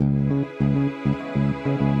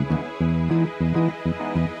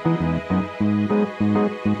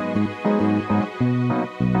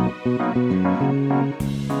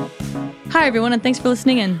Hi, everyone, and thanks for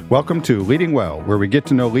listening in. Welcome to Leading Well, where we get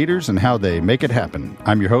to know leaders and how they make it happen.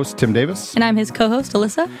 I'm your host, Tim Davis. And I'm his co-host,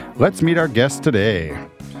 Alyssa. Let's meet our guest today.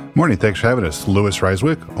 Morning. Thanks for having us. Louis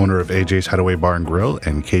Risewick, owner of AJ's Hideaway Bar and Grill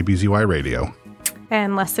and KBZY Radio.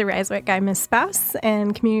 And Leslie Risewick. I'm his spouse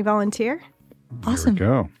and community volunteer. Awesome. There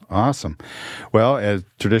we go. Awesome. Well, as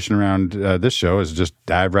tradition around this show is just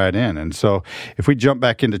dive right in. And so if we jump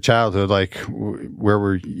back into childhood, like where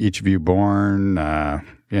were each of you born?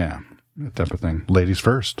 That type of thing. Ladies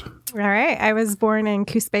first. All right. I was born in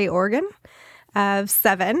Coos Bay, Oregon, of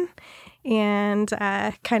 7, and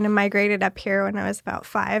kind of migrated up here when I was about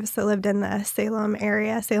 5. So lived in the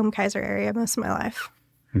Salem-Keizer area most of my life.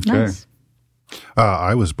 Okay. Nice.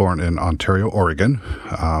 I was born in Ontario, Oregon.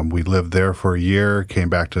 We lived there for a year, came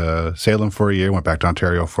back to Salem for a year, went back to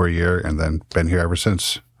Ontario for a year, and then been here ever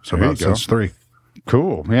since. So There about you go. since 3.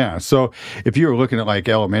 Cool. Yeah. So if you were looking at like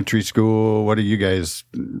elementary school, what do you guys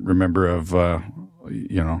remember of,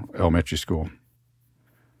 elementary school?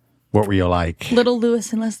 What were you like? Little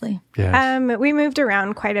Louis and Leslie. Yeah. We moved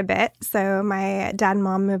around quite a bit. So my dad and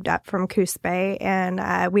mom moved up from Coos Bay,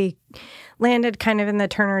 and we landed kind of in the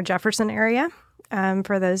Turner Jefferson area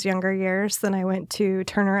for those younger years. Then I went to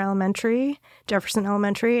Turner Elementary, Jefferson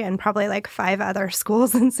Elementary, and probably like 5 other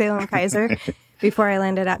schools in Salem-Keizer before I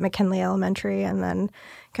landed at McKinley Elementary, and then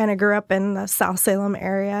kind of grew up in the South Salem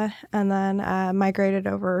area, and then migrated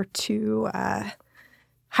over to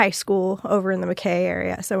high school over in the McKay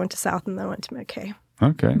area. So I went to South and then went to McKay.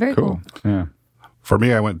 Okay. Very cool. Yeah. For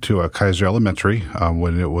me, I went to Keizer Elementary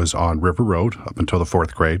when it was on River Road up until the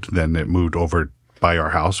 4th grade. Then it moved over by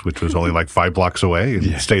our house, which was only like 5 blocks away,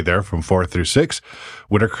 and stayed there from 4 through 6.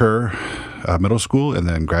 Whitaker Middle School, and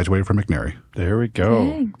then graduated from McNary. There we go.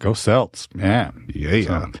 Yay. Go Celts. Yeah. Yeah.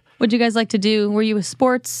 So, What'd you guys like to do? Were you with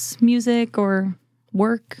sports, music, or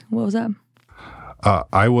work? What was that?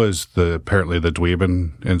 I was apparently the dweeb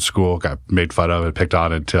in school, got made fun of and picked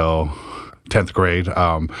on until 10th grade.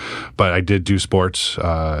 But I did do sports.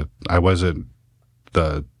 I wasn't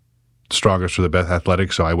the strongest or the best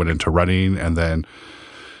athletic, so I went into running. And then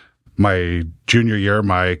my junior year,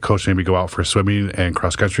 my coach made me go out for swimming and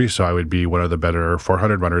cross country, so I would be one of the better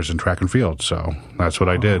 400 runners in track and field. So that's what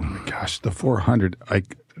I did. oh my gosh, the 400,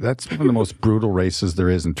 that's one of the most brutal races there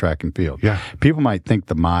is in track and field. Yeah. People might think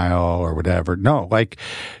the mile or whatever. No,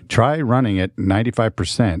 try running at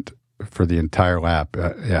 95% for the entire lap.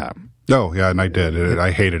 Yeah. Oh, yeah, and I did.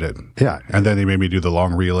 I hated it. Yeah. And then they made me do the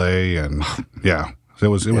long relay, and yeah. So it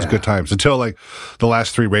was good times until like the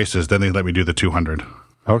last 3 races. Then they let me do the 200.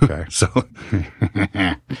 Okay. So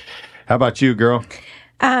How about you, girl?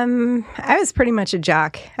 I was pretty much a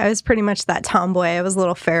jock. I was pretty much that tomboy. I was a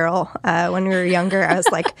little feral when we were younger. I was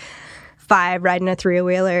like 5, riding a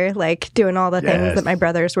 3-wheeler, like doing all the things that my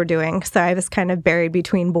brothers were doing. So I was kind of buried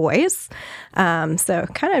between boys. So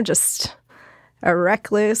kind of just a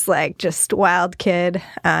recluse, like just wild kid.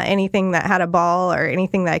 Anything that had a ball or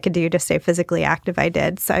anything that I could do to stay physically active, I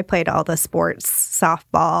did. So I played all the sports,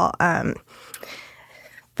 softball,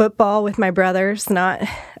 football with my brothers, not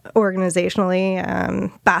organizationally.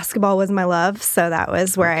 Basketball was my love, so that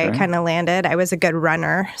was where I kind of landed. I was a good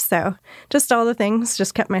runner, so just all the things,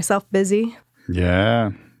 just kept myself busy. Yeah.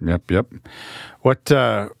 Yep. What,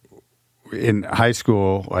 in high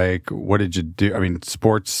school, what did you do? I mean,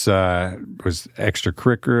 sports was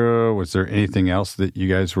extracurricular. Was there anything else that you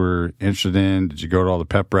guys were interested in? Did you go to all the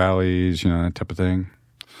pep rallies, that type of thing?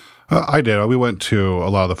 I did. We went to a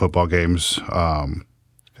lot of the football games.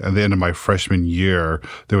 At the end of my freshman year,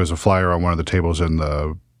 there was a flyer on one of the tables in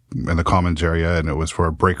the commons area, and it was for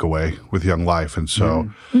a breakaway with Young Life. And so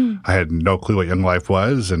I had no clue what Young Life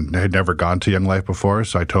was, and I had never gone to Young Life before.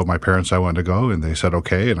 So I told my parents I wanted to go, and they said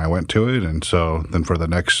okay, and I went to it. And so then for the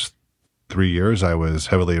next 3 years, I was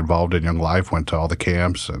heavily involved in Young Life, went to all the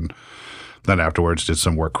camps, and then afterwards did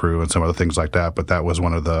some work crew and some other things like that. But that was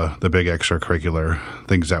one of the big extracurricular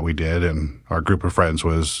things that we did, and our group of friends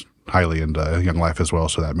was highly into Young Life as well,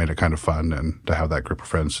 so that made it kind of fun, and to have that group of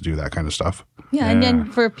friends to do that kind of stuff. Yeah. And then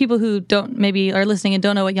for people who maybe are listening and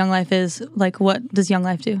don't know what Young Life is, what does Young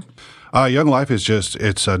Life do? Young Life is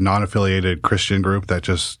it's a non-affiliated Christian group that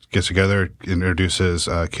just gets together, introduces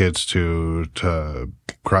kids to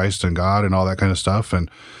Christ and God and all that kind of stuff. And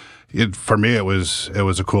for me, it was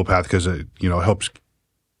a cool path because it helps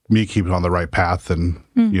me keep on the right path, and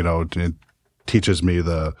it teaches me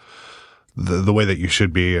the way that you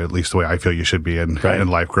should be, at least the way I feel you should be in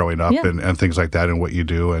life growing up, and things like that, and what you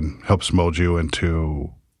do, and helps mold you into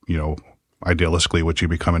idealistically what you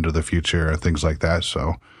become into the future and things like that.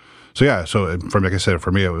 So like I said,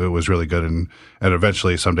 for me, it was really good. And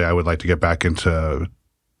eventually someday I would like to get back into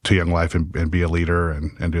to Young Life and be a leader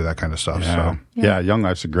and do that kind of stuff. Yeah. So Yeah, Young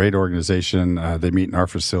Life's a great organization. They meet in our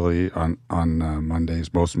facility on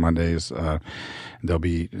Mondays, most Mondays. They'll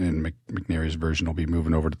be, in McNary's version, will be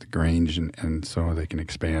moving over to the Grange, and so they can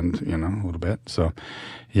expand, a little bit. So,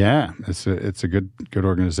 yeah, it's a good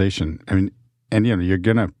organization. I mean, and you're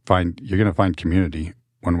gonna find community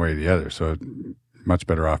one way or the other. So, much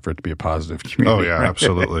better off for it to be a positive community. Oh yeah, right?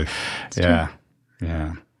 absolutely.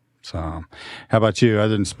 Yeah. So, how about you?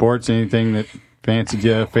 Other than sports, anything that fancied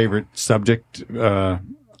you? Favorite subject? Well,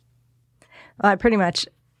 I pretty much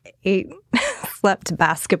slept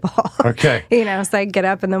basketball. Okay. So I'd get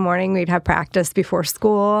up in the morning, we'd have practice before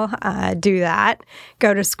school, do that,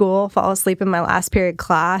 go to school, fall asleep in my last period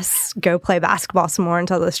class, go play basketball some more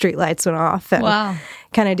until the street lights went off, and Wow.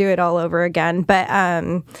 kind of do it all over again. But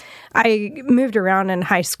I moved around in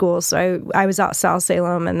high school, so I was out South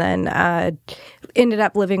Salem, and then ended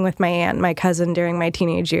up living with my aunt and my cousin during my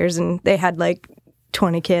teenage years, and they had like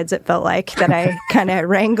 20 kids, it felt like, that I kind of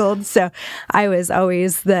wrangled. So I was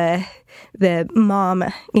always the mom,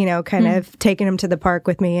 kind of taking them to the park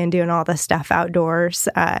with me and doing all the stuff outdoors,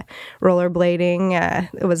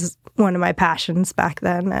 rollerblading. It was one of my passions back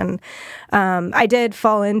then. And I did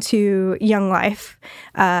fall into Young Life.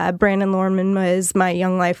 Brandon Lorman was my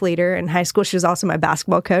Young Life leader in high school. She was also my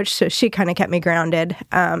basketball coach, so she kind of kept me grounded.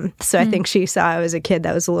 So I think she saw I was a kid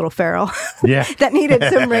that was a little feral, Yeah. that needed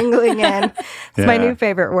some wrangling in. It's my new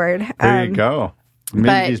favorite word. There you go.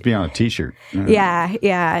 Maybe just be on a T-shirt. Yeah.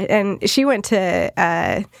 And she went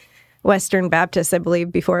to Western Baptist, I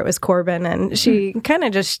believe, before it was Corbin, and she kind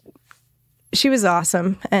of she was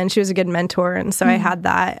awesome, and she was a good mentor, and so I had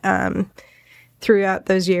that throughout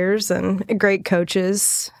those years, and great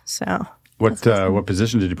coaches. So What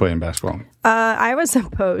position did you play in basketball? I was a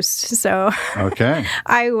post, so Okay.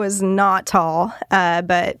 I was not tall,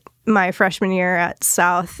 but my freshman year at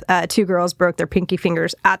South, 2 girls broke their pinky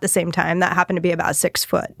fingers at the same time. That happened to be about 6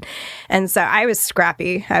 foot. And so I was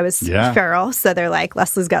scrappy. I was feral. So they're like,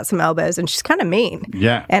 Leslie's got some elbows, and she's kind of mean.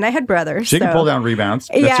 Yeah. And I had brothers. She can pull down rebounds.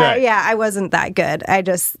 That's right. Yeah. I wasn't that good. I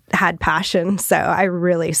just had passion. So I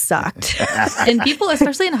really sucked. And people,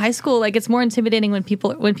 especially in high school, like it's more intimidating when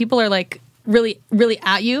people are like really, really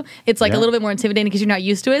at you. It's like a little bit more intimidating because you're not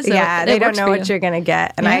used to it. So they don't know what you're going to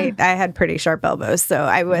get. And I had pretty sharp elbows. So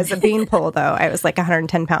I was a beanpole, though. I was like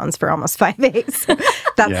 110 pounds for almost 5'8". So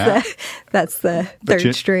that's the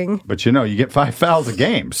third string. But you get 5 fouls a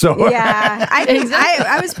game. So yeah,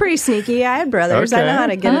 I was pretty sneaky. I had brothers. Okay. I know how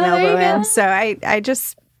to get an elbow there you in. go. So I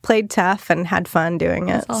just played tough and had fun doing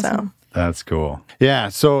it. That's awesome. So that's cool. Yeah.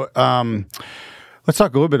 So let's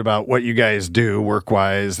talk a little bit about what you guys do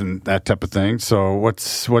work-wise and that type of thing. So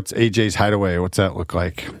what's AJ's Hideaway? What's that look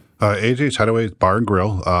like? AJ's Hideaway Bar and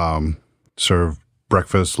Grill. Serve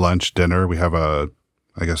breakfast, lunch, dinner. We have a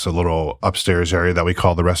little upstairs area that we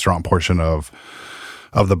call the restaurant portion of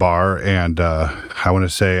the bar. And I want to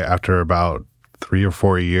say after about 3 or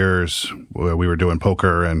 4 years, we were doing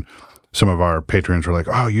poker, and some of our patrons were like,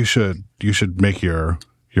 "Oh, you should make your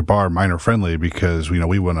bar minor friendly, because we'd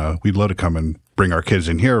love to come and bring our kids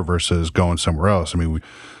in here versus going somewhere else. I mean, we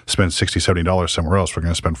spend $60, $70 somewhere else. We're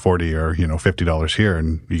going to spend $40 or $50 here,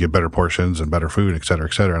 and you get better portions and better food, et cetera,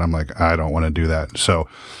 et cetera." And I'm like, I don't want to do that. So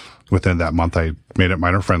within that month, I made it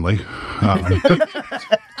minor friendly.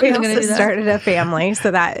 we also started a family,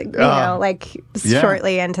 so that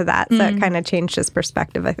shortly into that, so it kind of changed his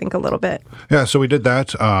perspective, I think, a little bit. Yeah, so we did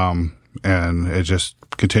that, and it just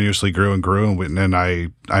continuously grew and grew. And I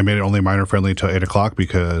made it only minor friendly until 8 o'clock,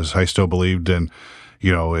 because I still believed in,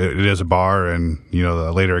 it is a bar, and,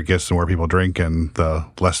 the later it gets, the more people drink and the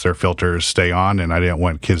less their filters stay on. And I didn't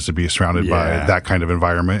want kids to be surrounded by that kind of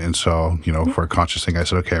environment. And so, for a conscious thing, I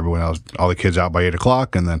said, okay, all the kids out by 8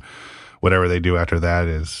 o'clock, and then whatever they do after that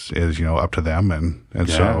is up to them. And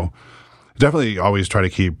so definitely always try to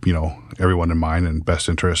keep, everyone in mind and best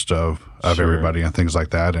interest of everybody and things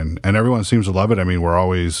like that. And everyone seems to love it. I mean, we're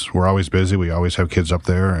always busy. We always have kids up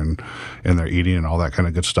there and they're eating and all that kind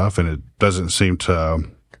of good stuff. And it doesn't seem to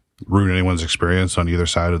ruin anyone's experience on either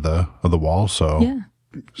side of the wall. So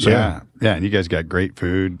yeah. And you guys got great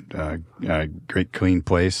food, great clean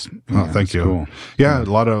place. Oh, thank you. Cool. Yeah. A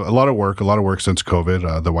lot of work since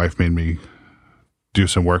COVID. The wife made me do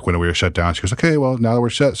some work when we were shut down. She goes, okay, well, now that we're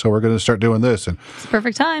shut, so we're going to start doing this. And it's the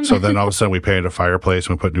perfect time. So then all of a sudden we painted a fireplace,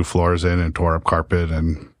 and we put new floors in and tore up carpet,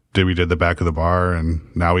 and we did the back of the bar, and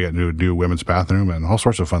now we got new women's bathroom and all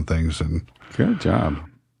sorts of fun things. And good job.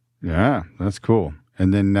 Yeah, that's cool.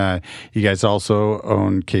 And then you guys also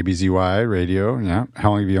own KBZY radio. Yeah.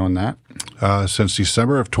 How long have you owned that? Since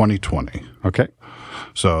December of 2020. Okay.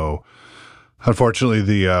 So unfortunately,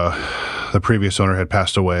 the previous owner had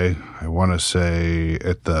passed away, I want to say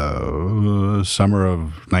at the summer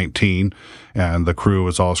of 19, and the crew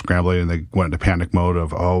was all scrambling, and they went into panic mode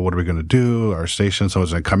of, oh, what are we going to do? Our station,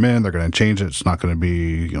 someone's going to come in, they're going to change it. It's not going to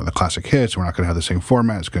be, the classic hits. We're not going to have the same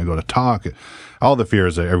format. It's going to go to talk. All the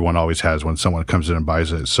fears that everyone always has when someone comes in and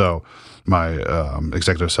buys it. So my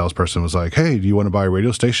executive salesperson was like, hey, do you want to buy a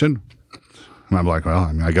radio station? And I'm like, well,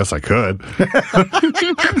 I guess I could.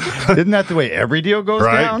 Isn't that the way every deal goes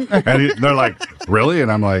down? And they're like, really? And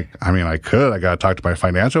I'm like, I could. I got to talk to my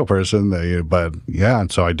financial person. But yeah, and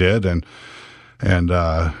so I did. And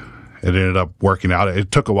it ended up working out. It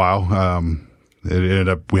took a while. We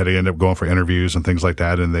had to end up going for interviews and things like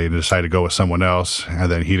that. And they decided to go with someone else. And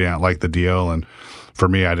then he didn't like the deal. And for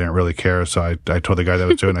me, I didn't really care. So I told the guy that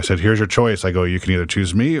was doing it, I said, here's your choice. I go, you can either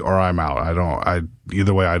choose me or I'm out.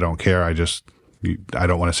 Either way, I don't care. I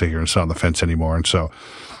don't want to sit here and sit on the fence anymore. And so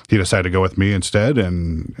he decided to go with me instead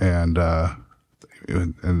and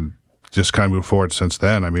just kind of moved forward since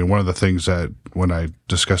then. I mean, one of the things that when I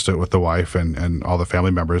discussed it with the wife and all the family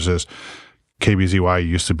members is KBZY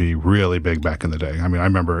used to be really big back in the day. I mean, I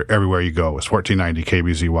remember everywhere you go, it was 1490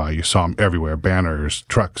 KBZY. You saw them everywhere, banners,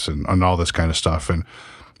 trucks, and all this kind of stuff. And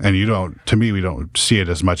we don't see it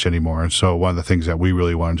as much anymore. And so one of the things that we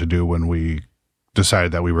really wanted to do when we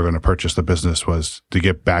decided that we were going to purchase the business was to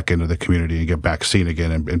get back into the community and get back seen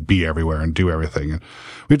again and be everywhere and do everything. And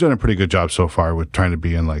we've done a pretty good job so far with trying to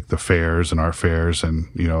be in like the fairs and our fairs. And,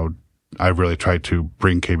 I've really tried to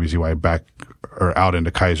bring KBZY back or out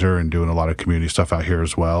into Kaiser and doing a lot of community stuff out here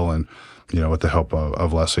as well. And, with the help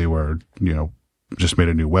of Leslie, we're, just made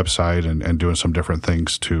a new website and doing some different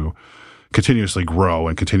things to continuously grow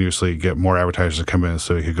and continuously get more advertisers to come in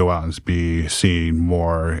so we could go out and be seen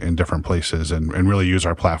more in different places and really use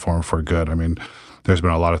our platform for good. I mean, there's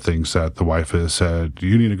been a lot of things that the wife has said,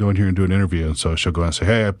 you need to go in here and do an interview. And so she'll go and say,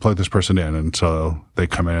 hey, I plugged this person in. And so they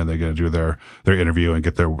come in and they're going to do their interview and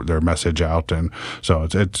get their message out. And so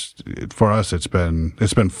it's for us, it's been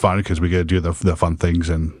fun because we get to do the fun things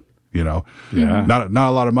and, not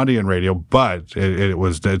a lot of money in radio, but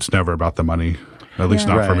it's never about the money. At least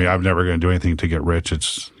not for me. I'm never going to do anything to get rich.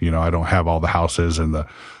 It's, I don't have all the houses and the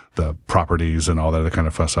properties and all that other kind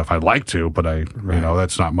of fun stuff. I'd like to, but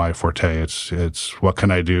that's not my forte. It's what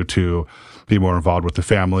can I do to be more involved with the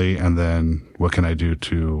family? And then what can I do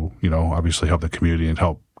to, obviously help the community and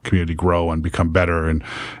help community grow and become better and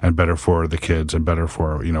better for the kids and better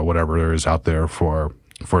for, whatever there is out there for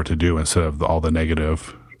it to do instead of all the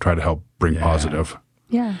negative, try to help bring positive.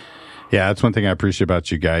 Yeah. Yeah, that's one thing I appreciate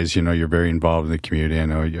about you guys. You're very involved in the community. I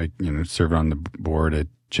know you serve on the board at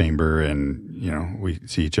Chamber, and we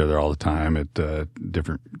see each other all the time at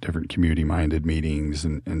different community-minded meetings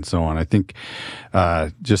and so on. I think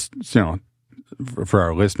for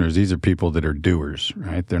our listeners, these are people that are doers,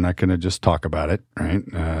 right? They're not going to just talk about it, right?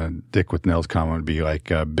 Dick with Nell's comment would be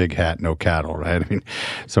like big hat, no cattle, right? I mean,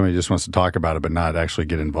 somebody just wants to talk about it but not actually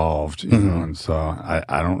get involved, you know. And so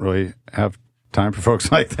I don't really have time for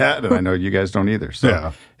folks like that, and I know you guys don't either.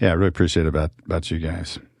 So yeah, I really appreciate it about you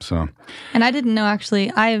guys. So, and I didn't know actually.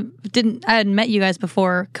 I hadn't met you guys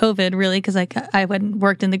before COVID, really, because I hadn't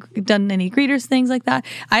worked done any greeters things like that.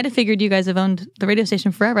 I had figured you guys have owned the radio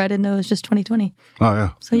station forever. I didn't know it was just 2020. Oh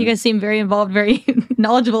yeah. So you guys seem very involved, very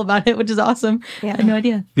knowledgeable about it, which is awesome. Yeah. I had no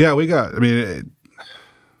idea. Yeah, we've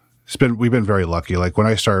been very lucky. Like when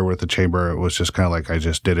I started with the Chamber, it was just kind of like I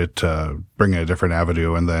just did it to bring in a different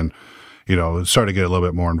avenue, and then started to get a little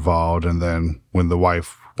bit more involved. And then when the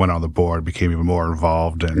wife went on the board, became even more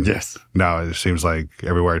involved. And now it seems like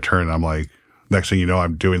everywhere I turn, I'm like, next thing you know,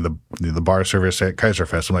 I'm doing the bar service at Kaiser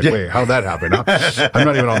Fest. I'm like, wait, how'd that happen? I'm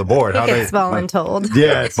not even on the board. It's voluntold.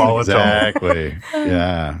 Yeah, exactly.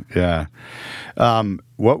 Yeah.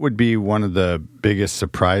 What would be one of the biggest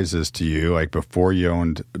surprises to you, like before you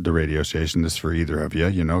owned the radio station, this for either of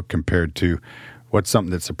you, compared to what's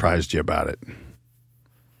something that surprised you about it?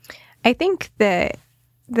 I think the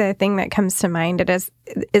thing that comes to mind is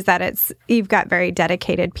that you've got very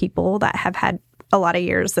dedicated people that have had a lot of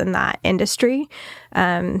years in that industry.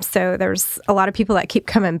 So there's a lot of people that keep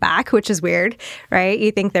coming back, which is weird, right?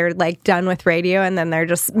 You think they're like done with radio and then they're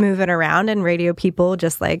just moving around, and radio people,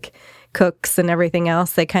 just like cooks and everything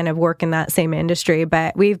else, they kind of work in that same industry.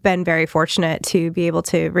 But we've been very fortunate to be able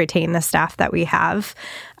to retain the staff that we have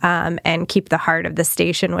and keep the heart of the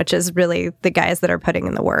station, which is really the guys that are putting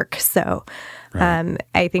in the work. So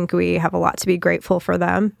I think we have a lot to be grateful for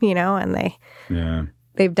them, and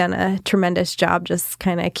they've done a tremendous job just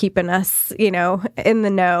kind of keeping us, in the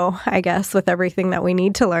know, I guess, with everything that we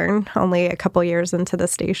need to learn only a couple years into the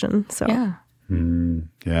station. So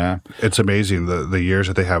Yeah. It's amazing the years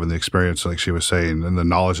that they have and the experience, like she was saying, and the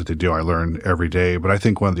knowledge that they do. I learn every day. But I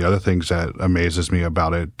think one of the other things that amazes me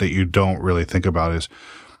about it that you don't really think about is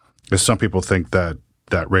some people think that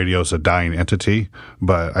radio is a dying entity,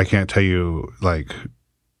 but I can't tell you, like,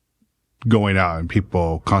 going out and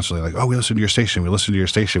people constantly like, oh, we listen to your station, we listen to your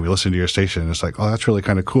station, we listen to your station. And it's like, oh, that's really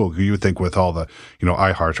kind of cool. You would think with all the,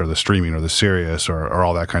 iHeart or the streaming or the Sirius or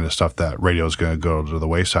all that kind of stuff that radio is going to go to the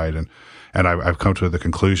wayside. And I've come to the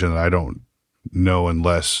conclusion that I don't know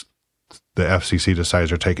unless the FCC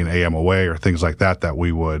decides they're taking AM away or things like that that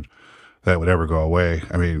would ever go away.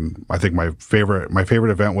 I mean, I think my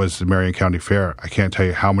favorite event was the Marion County Fair. I can't tell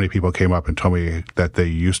you how many people came up and told me that they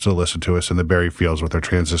used to listen to us in the berry fields with their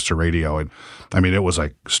transistor radio. And I mean, it was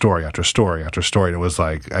like story after story after story. And it was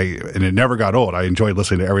like, and it never got old. I enjoyed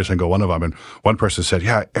listening to every single one of them. And one person said,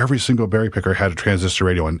 yeah, every single berry picker had a transistor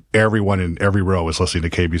radio and everyone in every row was listening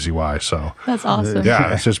to KBZY. So that's awesome.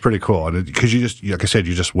 Yeah, it's just pretty cool. And because you just, like I said,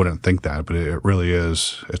 you just wouldn't think that, but it really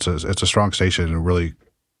is. It's a strong station and really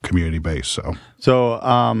community based. So,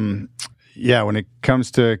 when it comes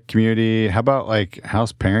to community, how about like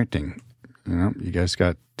house parenting? You guys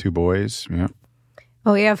got 2 boys. Yeah.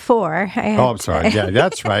 Well, we have 4. I'm sorry. Yeah,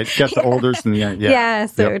 that's right. You got the oldest and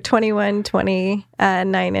so 21, 20,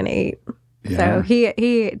 9, and 8. Yeah. So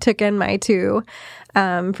he took in my 2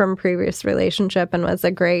 from previous relationship and was a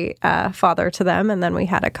great father to them. And then we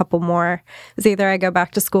had a couple more. It was either I go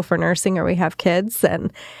back to school for nursing or we have kids,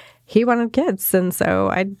 and he wanted kids, and so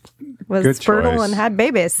I was fertile and had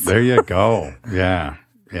babies. There you go. Yeah.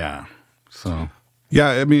 So, yeah,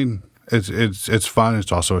 I mean, it's fun.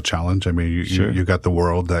 It's also a challenge. I mean, you got the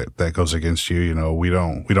world that goes against you. We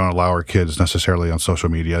don't allow our kids necessarily on social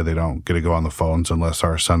media. They don't get to go on the phones unless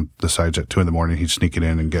our son decides at 2 a.m. he's sneaking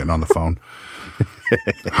in and getting on the phone.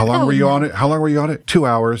 How long were you on it? How long were you on it? 2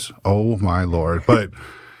 hours. Oh my Lord! But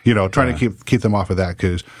trying to keep them off of that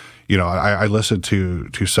because. I listened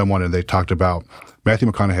to someone and they talked about Matthew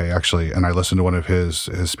McConaughey actually, and I listened to one of his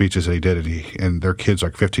speeches that he did, and their kids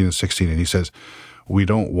like 15 and 16, and he says, we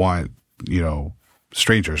don't want,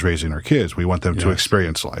 strangers raising our kids. We want them to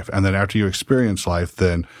experience life. And then after you experience life,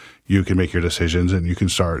 then you can make your decisions and you can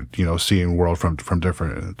start, seeing world from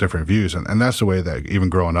different views. And that's the way that even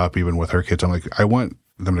growing up, even with her kids, I'm like, I want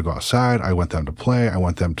them to go outside. I want them to play. I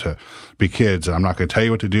want them to be kids. And I'm not going to tell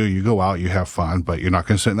you what to do. You go out, you have fun, but you're not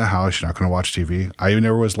going to sit in the house. You're not going to watch TV. I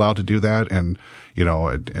never was allowed to do that. And,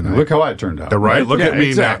 and look how I turned out. Right? Look at me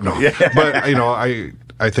exactly. Now. No. Yeah. But,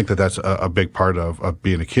 I think that's a big part of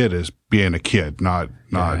being a kid is being a kid, not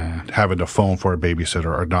having to phone for a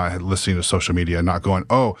babysitter or not listening to social media, not going,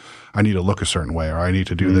 oh, I need to look a certain way or I need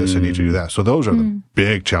to do this, I need to do that. So those are the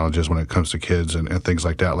big challenges when it comes to kids and things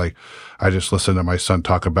like that. Like I just listened to my son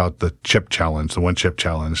talk about the chip challenge, the 1 chip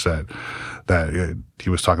challenge that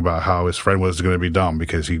he was talking about how his friend was going to be dumb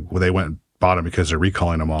because they went and bought him because they're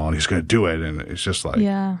recalling them all and he's going to do it. And it's just like,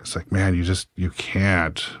 it's like, man, you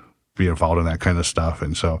can't be involved in that kind of stuff.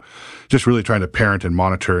 And so just really trying to parent and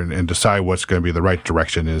monitor and decide what's going to be the right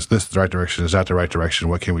direction. Is this the right direction? Is that the right direction?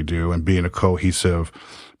 What can we do? And being a cohesive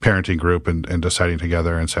parenting group and deciding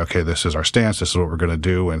together and say, okay, this is our stance. This is what we're going to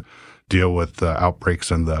do and deal with the outbreaks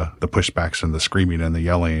and the pushbacks and the screaming and the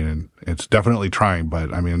yelling. And it's definitely trying,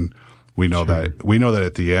 but I mean, we know that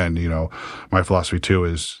at the end, my philosophy too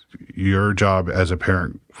is your job as a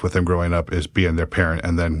parent with them growing up is being their parent.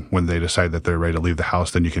 And then when they decide that they're ready to leave the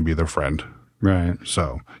house, then you can be their friend. Right.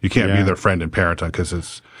 So you can't be their friend and parent because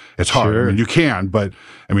it's hard. I mean, you can, but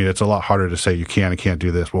I mean, it's a lot harder to say you can and can't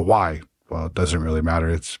do this. Well, why? Well, it doesn't really matter.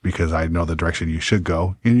 It's because I know the direction you should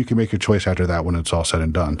go, and you can make your choice after that when it's all said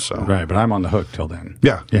and done. So right, but I'm on the hook till then.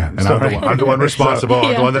 Yeah. And I'm the one responsible.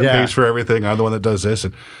 I'm the one that pays for everything. I'm the one that does this.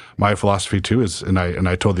 And my philosophy too is, and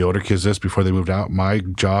I told the older kids this before they moved out. My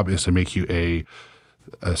job is to make you a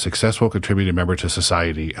successful contributing member to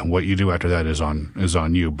society, and what you do after that is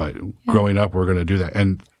on you. But growing up, we're going to do that.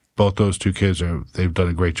 And both those 2 kids they've done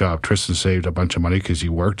a great job. Tristan saved a bunch of money because he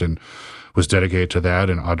worked and was dedicated to that,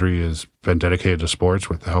 and Audrey has been dedicated to sports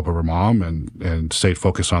with the help of her mom and stayed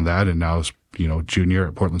focused on that, and now is junior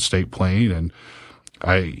at Portland State playing.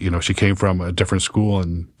 And she came from a different school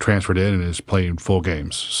and transferred in and is playing full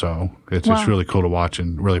games. So it's really cool to watch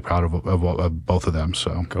and really proud of both of them.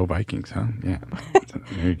 So go Vikings, huh? Yeah,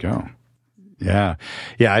 there you go. Yeah.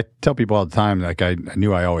 I tell people all the time, like I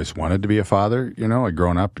knew I always wanted to be a father, like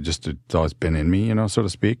growing up, it's always been in me, so to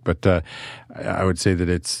speak. But I would say that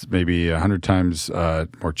it's maybe 100 times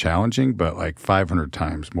more challenging, but like 500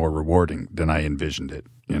 times more rewarding than I envisioned it,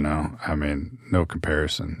 I mean, no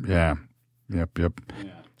comparison. Yeah. Yep.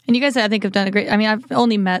 Yeah. And you guys, I think, have done a great. I mean, I've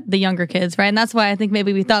only met the younger kids, right? And that's why I think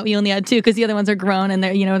maybe we thought we only had two, because the other ones are grown and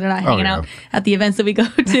they're not hanging out at the events that we go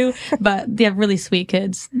to. But they have really sweet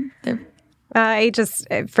kids.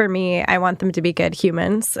 For me, I want them to be good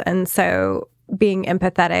humans, and so being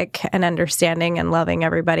empathetic and understanding and loving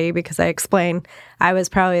everybody, because I explain I was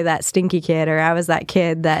probably that stinky kid, or I was that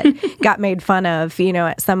kid that got made fun of,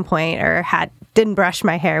 at some point, or didn't brush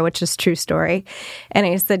my hair, which is true story. And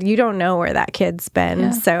I said, you don't know where that kid's been.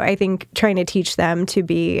 Yeah. So I think trying to teach them to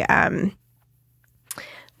be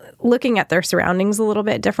looking at their surroundings a little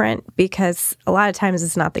bit different, because a lot of times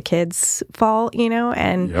it's not the kid's fault,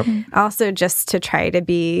 and also just to try to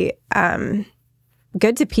be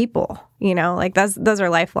good to people, like those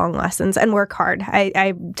are lifelong lessons, and work hard.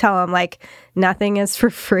 I tell them, like, nothing is for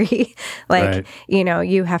free. Like,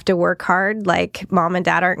 you have to work hard. Like, mom and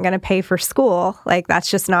dad aren't going to pay for school. Like,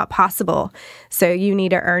 that's just not possible. So you need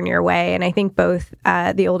to earn your way. And I think both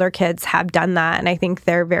the older kids have done that. And I think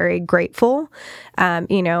they're very grateful,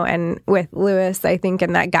 and with Lewis, I think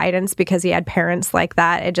in that guidance, because he had parents like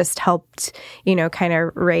that, it just helped, kind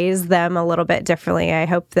of raise them a little bit differently. I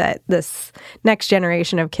hope that this next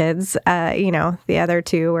generation of kids, the other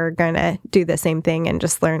two are going to do the same thing and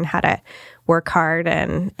just learn how to work hard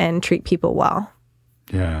and treat people well.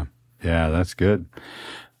 Yeah, that's good.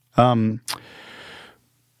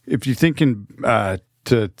 If you're thinking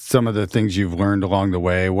to some of the things you've learned along the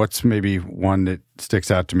way, what's maybe one that sticks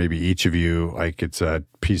out to maybe each of you? Like, it's a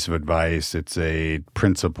piece of advice, it's a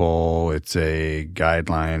principle, it's a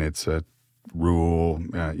guideline, it's a rule.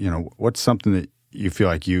 What's something that you feel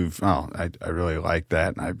like I really like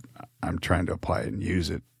that, and I'm trying to apply it and use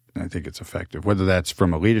it, and I think it's effective. Whether that's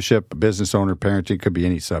from a leadership, a business owner, parenting, could be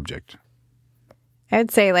any subject. I'd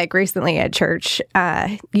say, like, recently at church,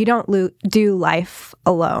 you don't do life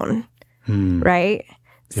alone, right? Yeah.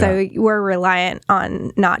 So we're reliant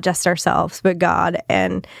on not just ourselves, but God,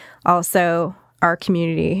 and also our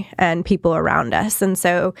community and people around us. And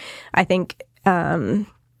so I think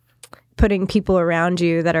putting people around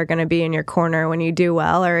you that are going to be in your corner when you do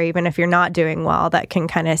well, or even if you're not doing well, that can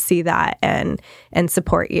kind of see that and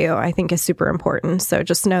support you, I think is super important. So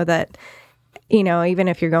just know that, even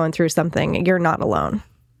if you're going through something, you're not alone.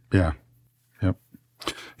 Yeah. Yep.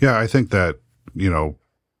 Yeah, I think that,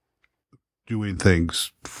 doing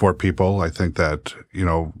things for people, I think that,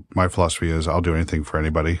 my philosophy is I'll do anything for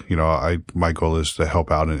anybody. My goal is to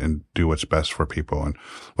help out and do what's best for people, and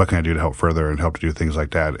what can I do to help further and help to do things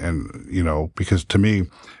like that. And, because to me,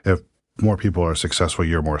 if more people are successful,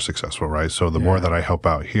 you're more successful, right? So the more that I help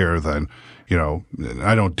out here, then,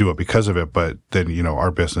 I don't do it because of it, but then,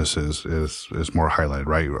 our business is more highlighted,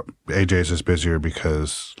 right? AJ's is busier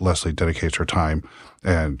because Leslie dedicates her time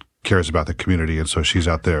and cares about the community. And so she's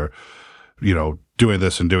out there, doing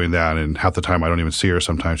this and doing that, and half the time I don't even see her.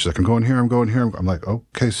 Sometimes she's like, I'm going here. I'm like,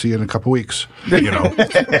 okay, see you in a couple weeks,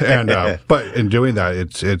 and, but in doing that,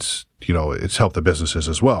 it's helped the businesses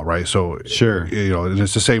as well. Right. So sure. And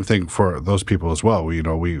it's the same thing for those people as well.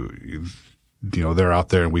 They're out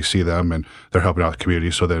there and we see them and they're helping out the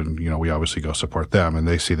community. So then, we obviously go support them, and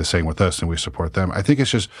they see the same with us and we support them. I think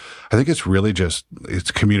it's really just, it's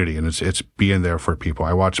community, and it's being there for people.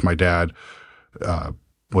 I watched my dad,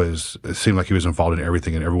 it seemed like he was involved in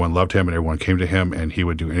everything, and everyone loved him and everyone came to him, and he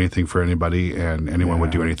would do anything for anybody, and anyone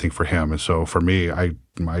would do anything for him. And so for me, I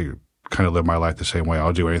kind of live my life the same way.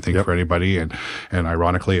 I'll do anything for anybody. And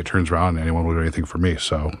ironically, it turns around and anyone will do anything for me.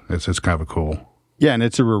 So it's kind of a cool. Yeah. And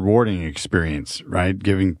it's a rewarding experience, right?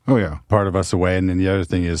 Giving part of us away. And then the other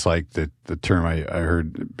thing is, like, the term I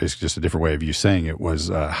heard, basically just a different way of you saying it, was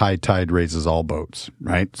high tide raises all boats,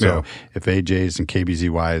 right? So if AJ's and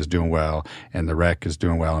KBZY is doing well, and the rec is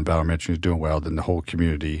doing well, and Bell Elementary is doing well, then the whole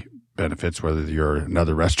community benefits, whether you're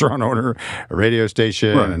another restaurant owner, a radio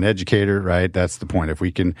station, an educator, right? That's the point. If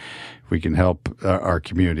we can help our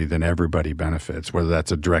community, then everybody benefits. Whether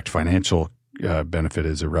that's a direct financial benefit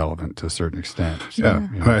is irrelevant to a certain extent. So,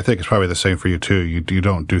 I think it's probably the same for you too. You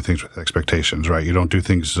don't do things with expectations, right? You don't do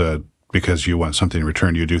things because you want something in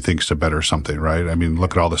return. You do things to better something, right? I mean,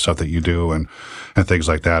 look at all the stuff that you do and things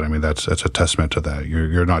like that. I mean, that's a testament to that.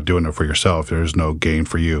 You're not doing it for yourself. There's no gain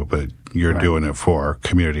for you, but you're doing it for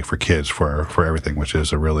community, for kids, for everything, which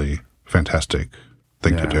is a really fantastic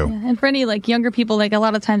thing to do. Yeah. And for any like younger people, like a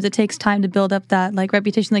lot of times it takes time to build up that like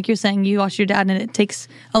reputation. Like you're saying, you watched your dad, and it takes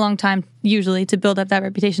a long time usually to build up that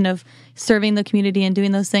reputation of serving the community and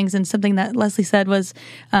doing those things. And something that Leslie said was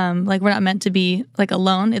like, we're not meant to be like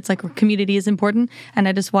alone. It's like community is important. And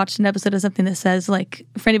I just watched an episode of something that says like,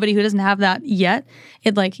 for anybody who doesn't have that yet,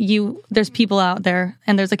 it like there's people out there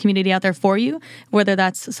and there's a community out there for you, whether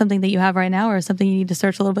that's something that you have right now or something you need to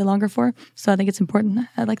search a little bit longer for. So I think it's important.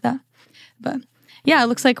 I like that. But yeah, it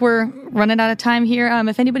looks like we're running out of time here.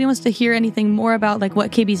 If anybody wants to hear anything more about like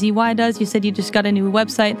what KBZY does, you said you just got a new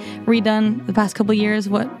website redone the past couple of years.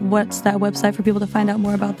 What's that website for people to find out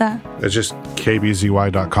more about that? It's just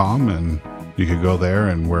kbzy.com, and you could go there,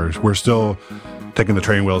 and we're still taking the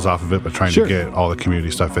training wheels off of it, but trying to get all the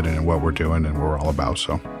community stuff in and what we're doing and what we're all about.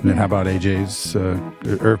 So, and then how about AJ's?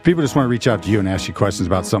 Or if people just want to reach out to you and ask you questions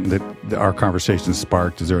about something that our conversation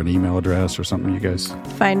sparked, is there an email address or something you guys?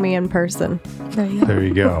 Find me in person. There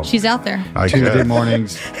you go. She's out there. Tuesday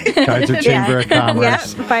mornings, Kaiser Chamber of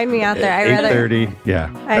Commerce. Yep, find me out there. 8:30.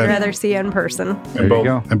 Yeah. I'd rather see you in person. There you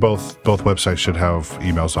go. And both websites should have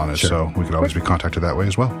emails on it, so we could always be contacted that way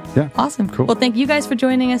as well. Yeah. Awesome. Cool. Well, thank you guys for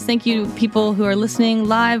joining us. Thank you, people who are listening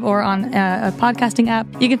live or on a podcasting app.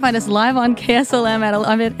 You can find us live on KSLM at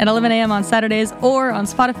 11 a.m. on Saturdays, or on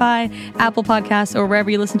Spotify, Apple Podcasts, or wherever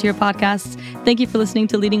you listen to your podcasts. Thank you for listening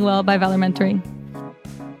to Leading Well by Valor Mentoring.